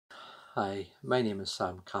Hi, my name is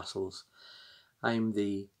Sam Castles. I'm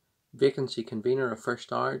the vacancy convener of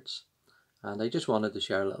First Ards, and I just wanted to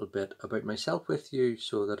share a little bit about myself with you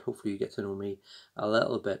so that hopefully you get to know me a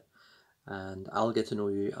little bit, and I'll get to know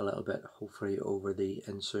you a little bit hopefully over the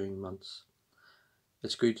ensuing months.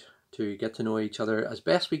 It's good to get to know each other as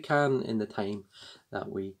best we can in the time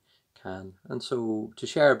that we can. And so to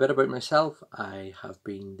share a bit about myself, I have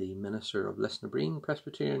been the minister of Lisnabreen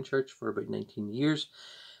Presbyterian Church for about 19 years.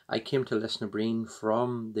 I came to Lisnabreen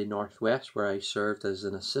from the northwest, where I served as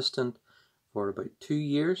an assistant for about 2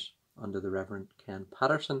 years under the Reverend Ken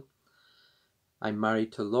Patterson. I'm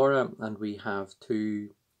married to Laura and we have 2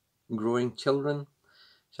 growing children.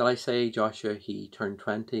 Shall I say Joshua, he turned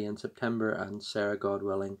 20 in September, and Sarah, God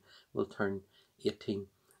willing, will turn 18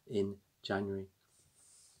 in January.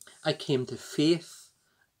 I came to faith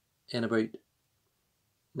in about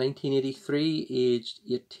 1983, aged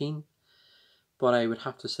 18. But I would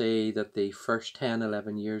have to say that the first 10,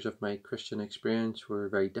 11 years of my Christian experience were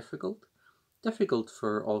very difficult. Difficult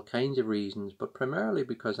for all kinds of reasons, but primarily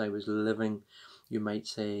because I was living, you might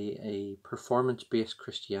say, a performance-based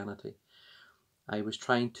Christianity. I was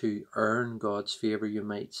trying to earn God's favour, you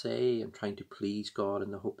might say, and trying to please God in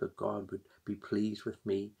the hope that God would be pleased with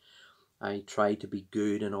me. I tried to be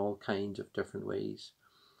good in all kinds of different ways.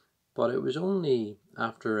 But it was only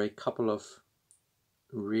after a couple of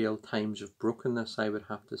real times of brokenness, I would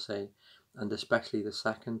have to say, and especially the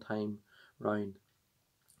second time round,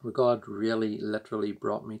 where God really literally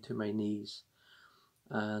brought me to my knees.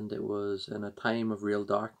 And it was in a time of real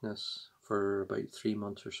darkness for about 3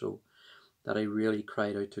 months or so that I really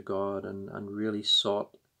cried out to God and really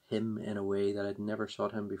sought Him in a way that I'd never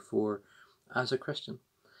sought Him before as a Christian.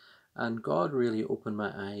 And God really opened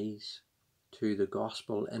my eyes to the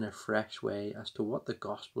gospel in a fresh way as to what the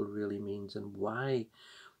gospel really means and why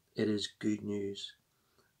it is good news,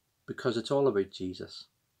 because it's all about Jesus.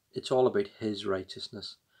 It's all about His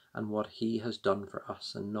righteousness and what He has done for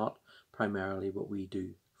us, and not primarily what we do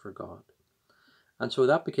for God. And so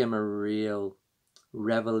that became a real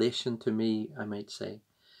revelation to me, I might say.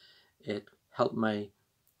 It helped my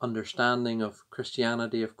understanding of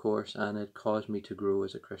Christianity, of course, and it caused me to grow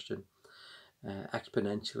as a Christian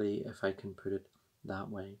exponentially, if I can put it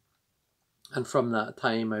that way. And from that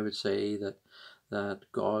time, I would say that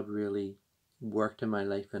God really worked in my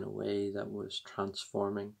life in a way that was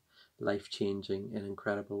transforming, life-changing in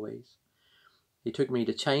incredible ways. He took me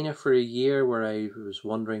to China for a year, where I was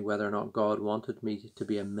wondering whether or not God wanted me to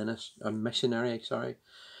be a missionary,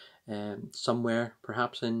 somewhere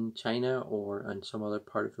perhaps in China or in some other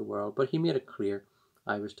part of the world. But He made it clear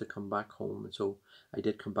I was to come back home, and so I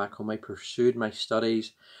did come back home. I pursued my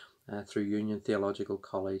studies through Union Theological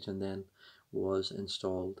College, and then was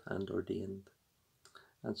installed and ordained.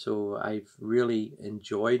 And so I've really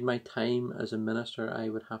enjoyed my time as a minister, I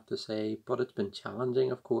would have to say, but it's been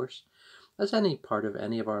challenging, of course, as any part of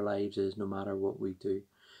any of our lives is, no matter what we do.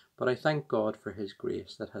 But I thank God for His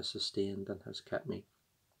grace that has sustained and has kept me.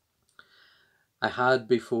 I had,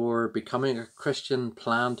 before becoming a Christian,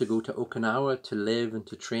 planned to go to Okinawa to live and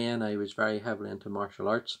to train. I was very heavily into martial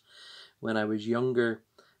arts when I was younger,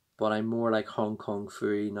 but I'm more like Hong Kong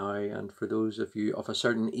Phooey now. And for those of you of a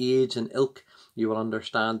certain age and ilk, you will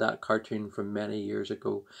understand that cartoon from many years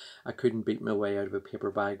ago. I couldn't beat my way out of a paper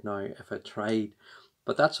bag now if I tried.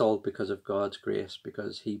 But that's all because of God's grace,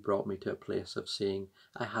 because He brought me to a place of seeing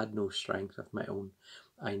I had no strength of my own.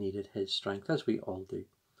 I needed His strength, as we all do.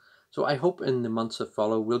 So I hope in the months that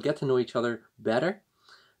follow we'll get to know each other better.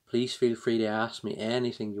 Please feel free to ask me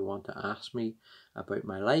anything you want to ask me about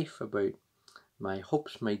my life, about my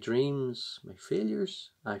hopes, my dreams, my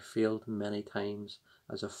failures. I failed many times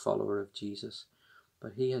as a follower of Jesus,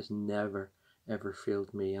 but He has never, ever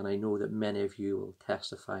failed me, and I know that many of you will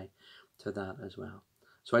testify to that as well.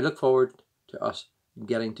 So I look forward to us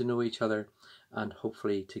getting to know each other, and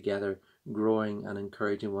hopefully together growing and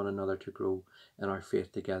encouraging one another to grow in our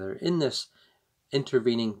faith together in this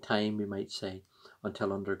intervening time, we might say,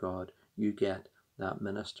 until under God you get that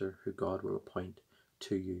minister who God will appoint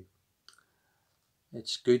to you.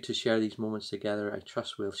 It's good to share these moments together. I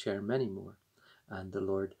trust we'll share many more, and the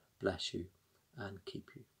Lord bless you and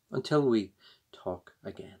keep you until we talk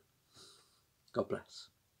again. God bless.